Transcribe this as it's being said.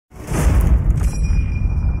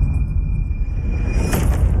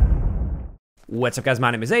What's up guys,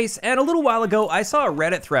 my name is Ace, and a little while ago I saw a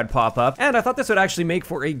Reddit thread pop up, and I thought this would actually make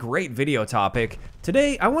for a great video topic.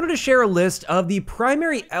 Today, I wanted to share a list of the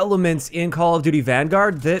primary elements in Call of Duty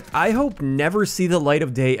Vanguard that I hope never see the light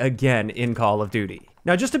of day again in Call of Duty.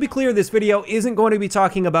 Now, just to be clear, this video isn't going to be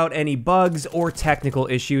talking about any bugs or technical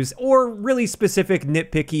issues, or really specific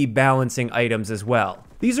nitpicky balancing items as well.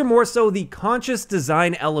 These are more so the conscious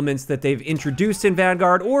design elements that they've introduced in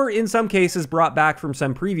Vanguard, or in some cases brought back from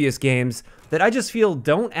some previous games, that I just feel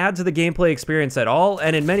don't add to the gameplay experience at all,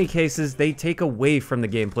 and in many cases, they take away from the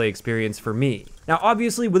gameplay experience for me. Now,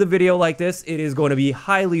 obviously, with a video like this, it is going to be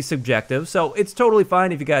highly subjective, so it's totally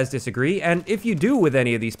fine if you guys disagree, and if you do with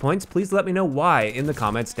any of these points, please let me know why in the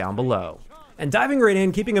comments down below. And diving right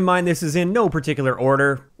in, keeping in mind this is in no particular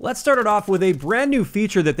order, let's start it off with a brand new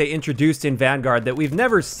feature that they introduced in Vanguard that we've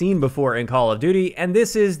never seen before in Call of Duty, and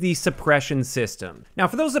this is the suppression system. Now,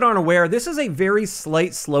 for those that aren't aware, this is a very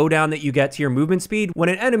slight slowdown that you get to your movement speed when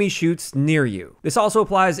an enemy shoots near you. This also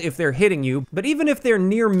applies if they're hitting you, but even if they're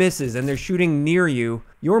near misses and they're shooting near you,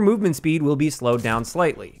 your movement speed will be slowed down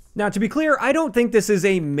slightly. Now, to be clear, I don't think this is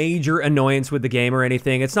a major annoyance with the game or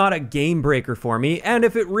anything. It's not a game breaker for me, and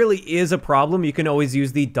if it really is a problem, you can always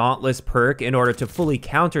use the Dauntless perk in order to fully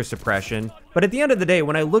counter suppression. But at the end of the day,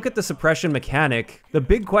 when I look at the suppression mechanic, the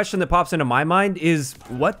big question that pops into my mind is,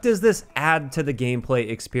 what does this add to the gameplay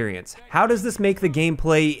experience? How does this make the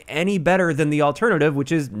gameplay any better than the alternative,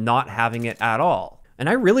 which is not having it at all? And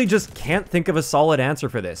I really just can't think of a solid answer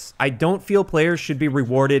for this. I don't feel players should be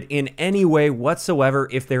rewarded in any way whatsoever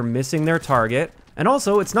if they're missing their target. And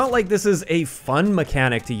also, it's not like this is a fun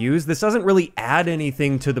mechanic to use. This doesn't really add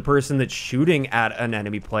anything to the person that's shooting at an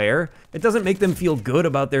enemy player. It doesn't make them feel good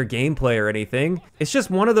about their gameplay or anything. It's just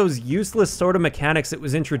one of those useless sort of mechanics that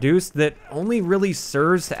was introduced that only really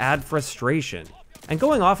serves to add frustration. And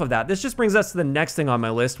going off of that, this just brings us to the next thing on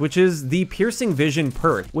my list, which is the piercing vision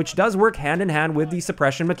perk, which does work hand in hand with the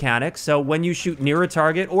suppression mechanic. So when you shoot near a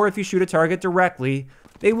target, or if you shoot a target directly,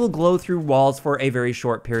 they will glow through walls for a very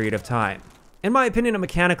short period of time. In my opinion, a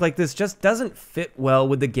mechanic like this just doesn't fit well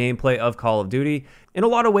with the gameplay of Call of Duty. In a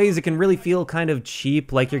lot of ways, it can really feel kind of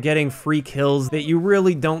cheap, like you're getting free kills that you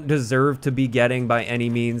really don't deserve to be getting by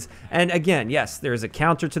any means. And again, yes, there's a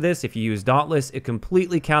counter to this. If you use Dauntless, it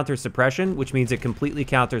completely counters suppression, which means it completely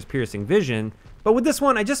counters piercing vision. But with this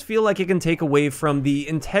one, I just feel like it can take away from the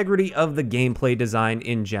integrity of the gameplay design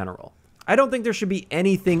in general. I don't think there should be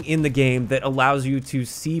anything in the game that allows you to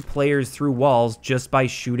see players through walls just by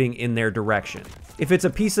shooting in their direction. If it's a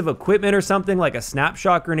piece of equipment or something like a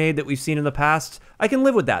snapshot grenade that we've seen in the past, I can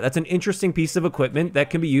live with that. That's an interesting piece of equipment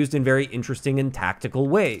that can be used in very interesting and tactical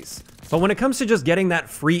ways. But when it comes to just getting that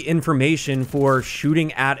free information for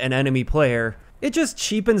shooting at an enemy player, it just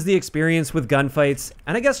cheapens the experience with gunfights,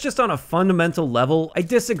 and I guess just on a fundamental level, I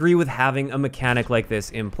disagree with having a mechanic like this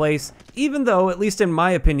in place, even though, at least in my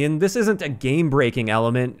opinion, this isn't a game-breaking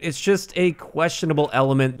element, it's just a questionable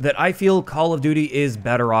element that I feel Call of Duty is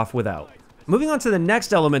better off without. Moving on to the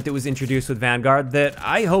next element that was introduced with Vanguard that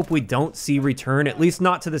I hope we don't see return, at least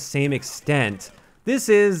not to the same extent. This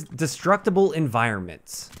is destructible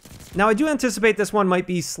environments. Now, I do anticipate this one might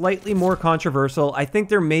be slightly more controversial. I think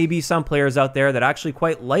there may be some players out there that actually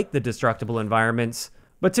quite like the destructible environments.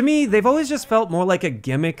 But to me, they've always just felt more like a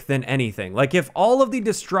gimmick than anything. Like if all of the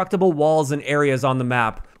destructible walls and areas on the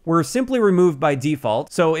map were simply removed by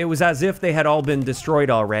default, so it was as if they had all been destroyed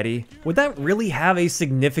already, would that really have a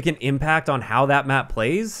significant impact on how that map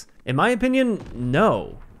plays? In my opinion,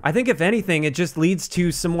 no. I think if anything, it just leads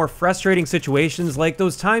to some more frustrating situations like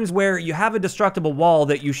those times where you have a destructible wall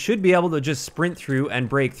that you should be able to just sprint through and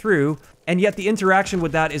break through, and yet the interaction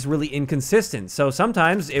with that is really inconsistent. So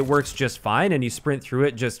sometimes it works just fine and you sprint through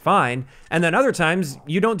it just fine, and then other times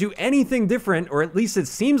you don't do anything different, or at least it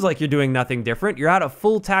seems like you're doing nothing different. You're at a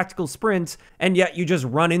full tactical sprint, and yet you just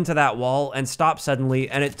run into that wall and stop suddenly,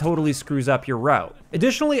 and it totally screws up your route.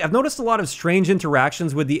 Additionally, I've noticed a lot of strange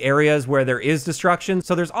interactions with the areas where there is destruction,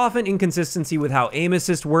 so there's often inconsistency with how aim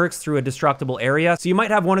assist works through a destructible area. So you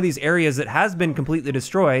might have one of these areas that has been completely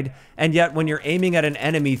destroyed, and yet when you're aiming at an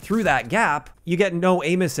enemy through that gap, you get no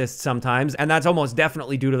aim assist sometimes, and that's almost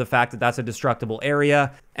definitely due to the fact that that's a destructible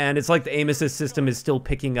area, and it's like the aim assist system is still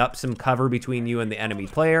picking up some cover between you and the enemy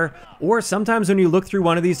player. Or sometimes when you look through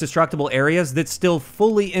one of these destructible areas that's still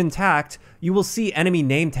fully intact, you will see enemy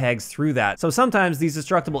name tags through that. So sometimes these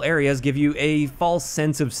destructible areas give you a false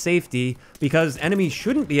sense of safety because enemies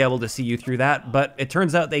shouldn't be able to see you through that, but it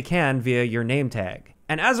turns out they can via your name tag.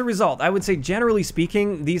 And as a result, I would say generally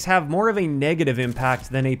speaking, these have more of a negative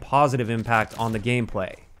impact than a positive impact on the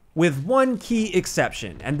gameplay. With one key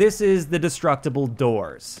exception, and this is the destructible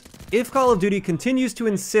doors. If Call of Duty continues to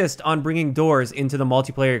insist on bringing doors into the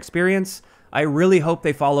multiplayer experience, I really hope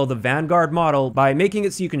they follow the Vanguard model by making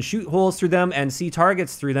it so you can shoot holes through them and see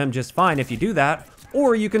targets through them just fine if you do that,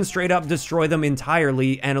 or you can straight up destroy them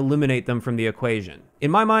entirely and eliminate them from the equation. In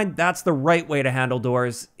my mind, that's the right way to handle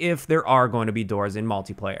doors if there are going to be doors in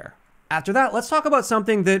multiplayer. After that, let's talk about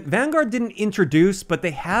something that Vanguard didn't introduce, but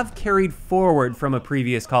they have carried forward from a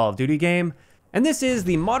previous Call of Duty game. And this is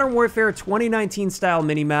the Modern Warfare 2019 style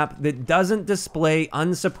minimap that doesn't display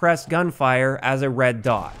unsuppressed gunfire as a red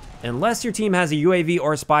dot, unless your team has a UAV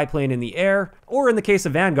or a spy plane in the air, or in the case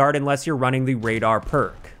of Vanguard, unless you're running the radar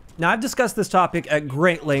perk. Now, I've discussed this topic at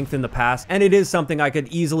great length in the past, and it is something I could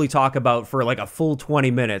easily talk about for like a full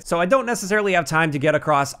 20 minutes, so I don't necessarily have time to get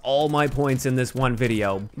across all my points in this one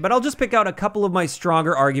video, but I'll just pick out a couple of my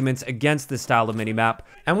stronger arguments against this style of minimap.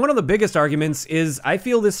 And one of the biggest arguments is I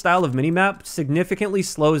feel this style of minimap significantly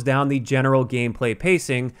slows down the general gameplay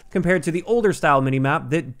pacing compared to the older style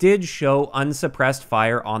minimap that did show unsuppressed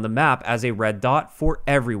fire on the map as a red dot for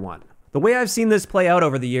everyone. The way I've seen this play out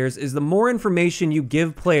over the years is the more information you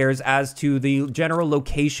give players as to the general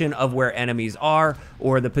location of where enemies are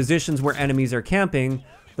or the positions where enemies are camping,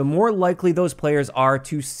 the more likely those players are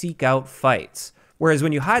to seek out fights. Whereas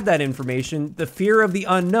when you hide that information, the fear of the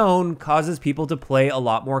unknown causes people to play a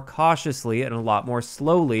lot more cautiously and a lot more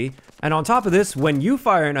slowly. And on top of this, when you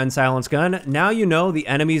fire an unsilenced gun, now you know the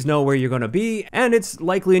enemies know where you're going to be, and it's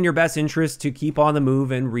likely in your best interest to keep on the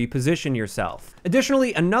move and reposition yourself.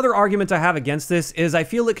 Additionally, another argument I have against this is I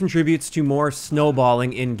feel it contributes to more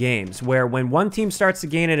snowballing in games, where when one team starts to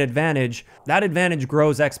gain an advantage, that advantage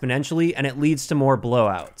grows exponentially and it leads to more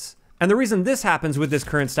blowouts. And the reason this happens with this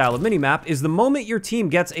current style of minimap is the moment your team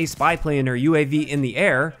gets a spy plane or UAV in the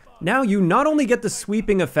air, now you not only get the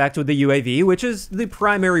sweeping effect with the UAV, which is the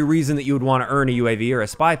primary reason that you would want to earn a UAV or a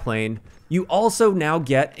spy plane, you also now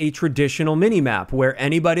get a traditional minimap where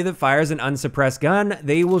anybody that fires an unsuppressed gun,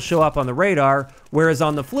 they will show up on the radar, whereas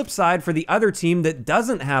on the flip side for the other team that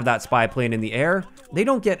doesn't have that spy plane in the air, they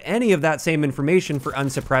don't get any of that same information for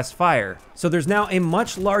unsuppressed fire. So there's now a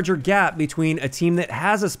much larger gap between a team that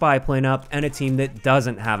has a spy plane up and a team that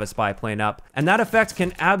doesn't have a spy plane up. And that effect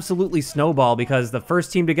can absolutely snowball because the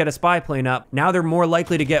first team to get a spy plane up, now they're more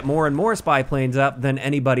likely to get more and more spy planes up than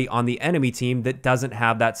anybody on the enemy team that doesn't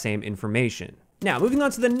have that same information. Now, moving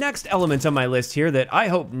on to the next element on my list here that I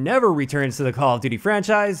hope never returns to the Call of Duty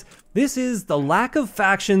franchise, this is the lack of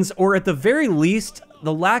factions, or at the very least,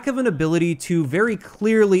 the lack of an ability to very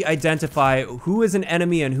clearly identify who is an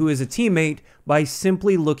enemy and who is a teammate by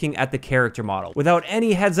simply looking at the character model. Without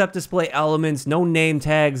any heads-up display elements, no name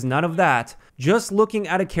tags, none of that. Just looking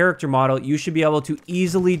at a character model, you should be able to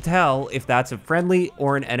easily tell if that's a friendly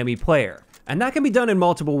or an enemy player. And that can be done in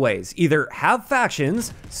multiple ways. Either have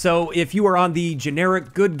factions, so if you are on the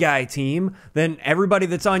generic good guy team, then everybody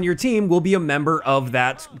that's on your team will be a member of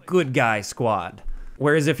that good guy squad.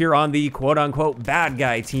 Whereas if you're on the quote-unquote bad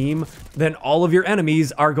guy team, then all of your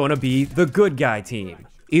enemies are going to be the good guy team.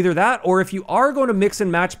 Either that, or if you are going to mix and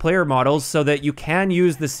match player models so that you can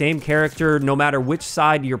use the same character no matter which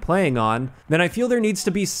side you're playing on, then I feel there needs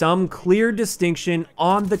to be some clear distinction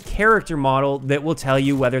on the character model that will tell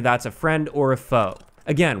you whether that's a friend or a foe.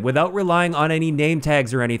 Again, without relying on any name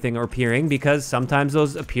tags or anything appearing, because sometimes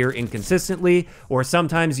those appear inconsistently, or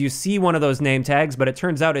sometimes you see one of those name tags, but it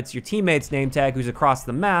turns out it's your teammate's name tag who's across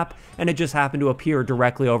the map, and it just happened to appear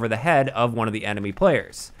directly over the head of one of the enemy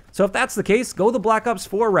players. So if that's the case, go the Black Ops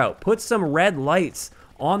 4 route. Put some red lights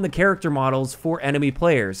on the character models for enemy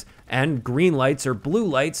players, and green lights or blue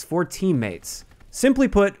lights for teammates. Simply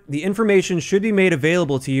put, the information should be made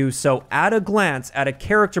available to you, so at a glance at a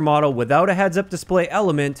character model without a heads-up display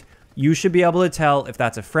element, you should be able to tell if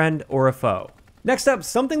that's a friend or a foe. Next up,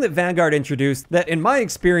 something that Vanguard introduced that in my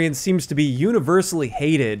experience seems to be universally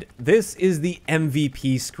hated. This is the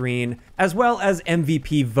MVP screen, as well as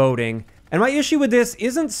MVP voting. And my issue with this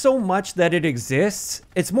isn't so much that it exists,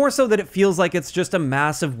 it's more so that it feels like it's just a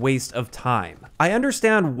massive waste of time. I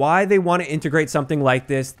understand why they want to integrate something like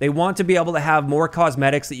this. They want to be able to have more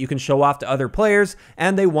cosmetics that you can show off to other players,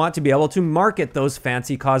 and they want to be able to market those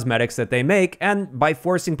fancy cosmetics that they make, and by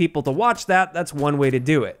forcing people to watch that, that's one way to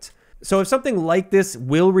do it. So if something like this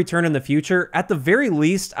will return in the future, at the very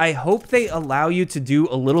least, I hope they allow you to do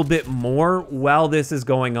a little bit more while this is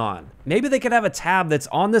going on. Maybe they could have a tab that's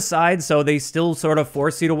on the side so they still sort of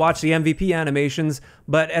force you to watch the MVP animations,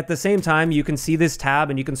 but at the same time, you can see this tab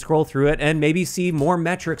and you can scroll through it and maybe see more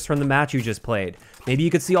metrics from the match you just played. Maybe you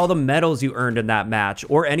could see all the medals you earned in that match,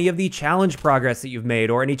 or any of the challenge progress that you've made,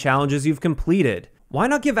 or any challenges you've completed. Why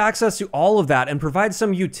not give access to all of that and provide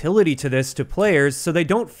some utility to this to players so they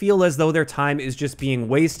don't feel as though their time is just being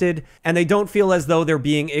wasted and they don't feel as though they're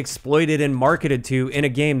being exploited and marketed to in a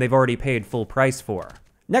game they've already paid full price for.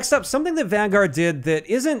 Next up, something that Vanguard did that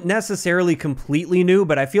isn't necessarily completely new,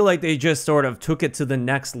 but I feel like they just sort of took it to the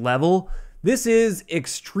next level. This is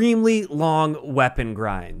extremely long weapon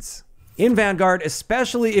grinds. In Vanguard,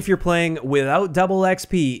 especially if you're playing without double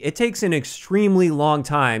XP, it takes an extremely long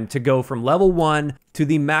time to go from level 1 to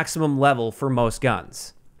the maximum level for most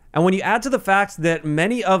guns. And when you add to the fact that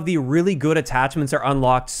many of the really good attachments are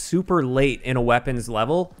unlocked super late in a weapon's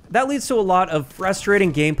level, that leads to a lot of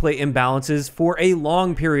frustrating gameplay imbalances for a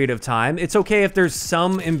long period of time. It's okay if there's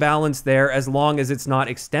some imbalance there as long as it's not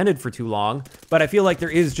extended for too long, but I feel like there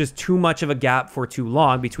is just too much of a gap for too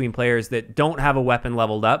long between players that don't have a weapon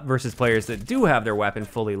leveled up versus players that do have their weapon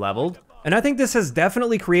fully leveled. And I think this has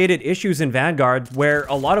definitely created issues in Vanguard where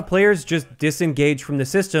a lot of players just disengage from the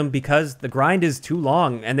system because the grind is too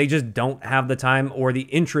long and they just don't have the time or the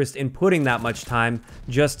interest in putting that much time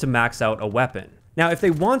just to max out a weapon. Now, if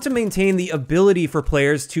they want to maintain the ability for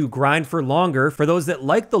players to grind for longer, for those that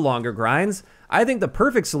like the longer grinds, I think the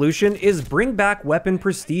perfect solution is bring back weapon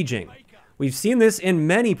prestiging. We've seen this in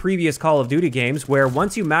many previous Call of Duty games where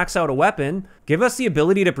once you max out a weapon, give us the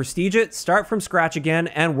ability to prestige it, start from scratch again,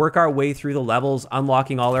 and work our way through the levels,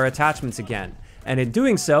 unlocking all our attachments again. And in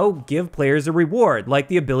doing so, give players a reward, like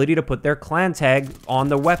the ability to put their clan tag on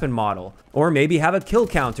the weapon model, or maybe have a kill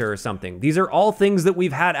counter or something. These are all things that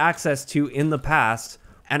we've had access to in the past,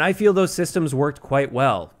 and I feel those systems worked quite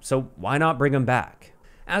well, so why not bring them back?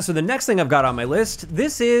 As for the next thing I've got on my list,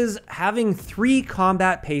 this is having 3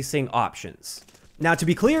 combat pacing options. Now, to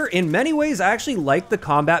be clear, in many ways, I actually like the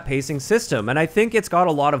combat pacing system, and I think it's got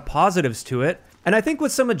a lot of positives to it. And I think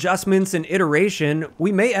with some adjustments and iteration,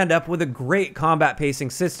 we may end up with a great combat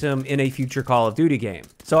pacing system in a future Call of Duty game.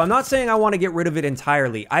 So I'm not saying I want to get rid of it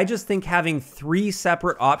entirely. I just think having 3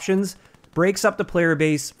 separate options breaks up the player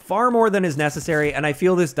base far more than is necessary, and I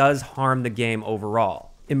feel this does harm the game overall.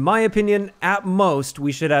 In my opinion, at most,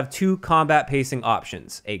 we should have 2 combat pacing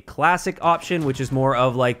options. A classic option, which is more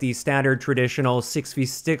of like the standard traditional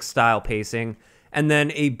 6v6 style pacing, and then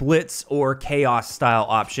a blitz or chaos style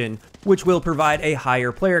option, which will provide a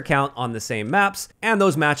higher player count on the same maps, and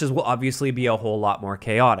those matches will obviously be a whole lot more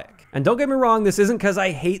chaotic. And don't get me wrong, this isn't because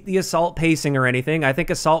I hate the assault pacing or anything. I think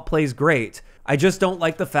assault plays great. I just don't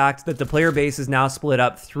like the fact that the player base is now split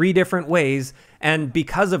up 3 different ways, and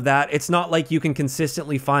because of that, it's not like you can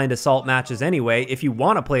consistently find assault matches anyway. If you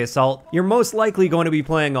want to play assault, you're most likely going to be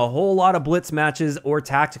playing a whole lot of blitz matches or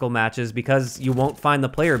tactical matches because you won't find the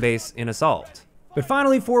player base in assault. But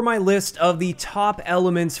finally, for my list of the top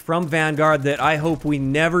elements from Vanguard that I hope we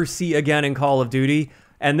never see again in Call of Duty,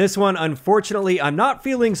 and this one, unfortunately, I'm not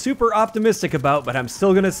feeling super optimistic about, but I'm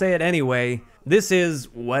still gonna say it anyway. This is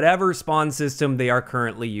whatever spawn system they are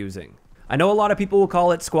currently using. I know a lot of people will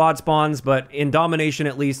call it squad spawns, but in Domination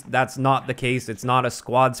at least, that's not the case. It's not a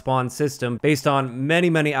squad spawn system based on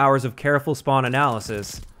many hours of careful spawn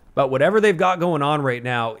analysis. But whatever they've got going on right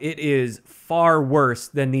now, it is far worse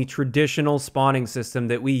than the traditional spawning system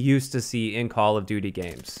that we used to see in Call of Duty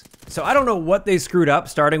games. So I don't know what they screwed up,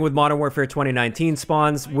 starting with Modern Warfare 2019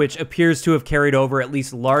 spawns, which appears to have carried over at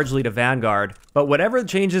least largely to Vanguard. But whatever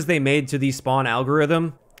changes they made to the spawn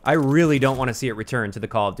algorithm, I really don't want to see it return to the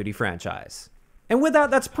Call of Duty franchise. And with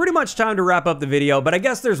that, that's pretty much time to wrap up the video, but I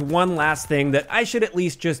guess there's one last thing that I should at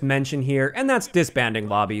least just mention here, and that's disbanding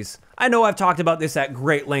lobbies. I know I've talked about this at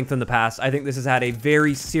great length in the past. I think this has had a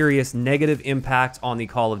very serious negative impact on the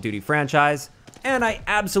Call of Duty franchise, and I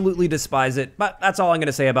absolutely despise it, but that's all I'm going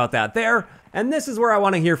to say about that there. And this is where I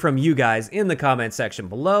want to hear from you guys in the comment section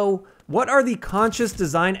below. What are the conscious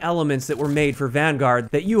design elements that were made for Vanguard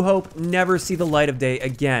that you hope never see the light of day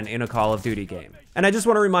again in a Call of Duty game? And I just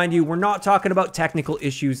want to remind you, we're not talking about technical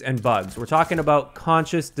issues and bugs. We're talking about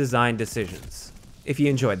conscious design decisions. If you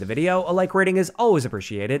enjoyed the video, a like rating is always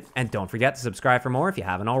appreciated, and don't forget to subscribe for more if you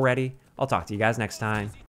haven't already. I'll talk to you guys next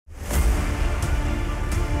time.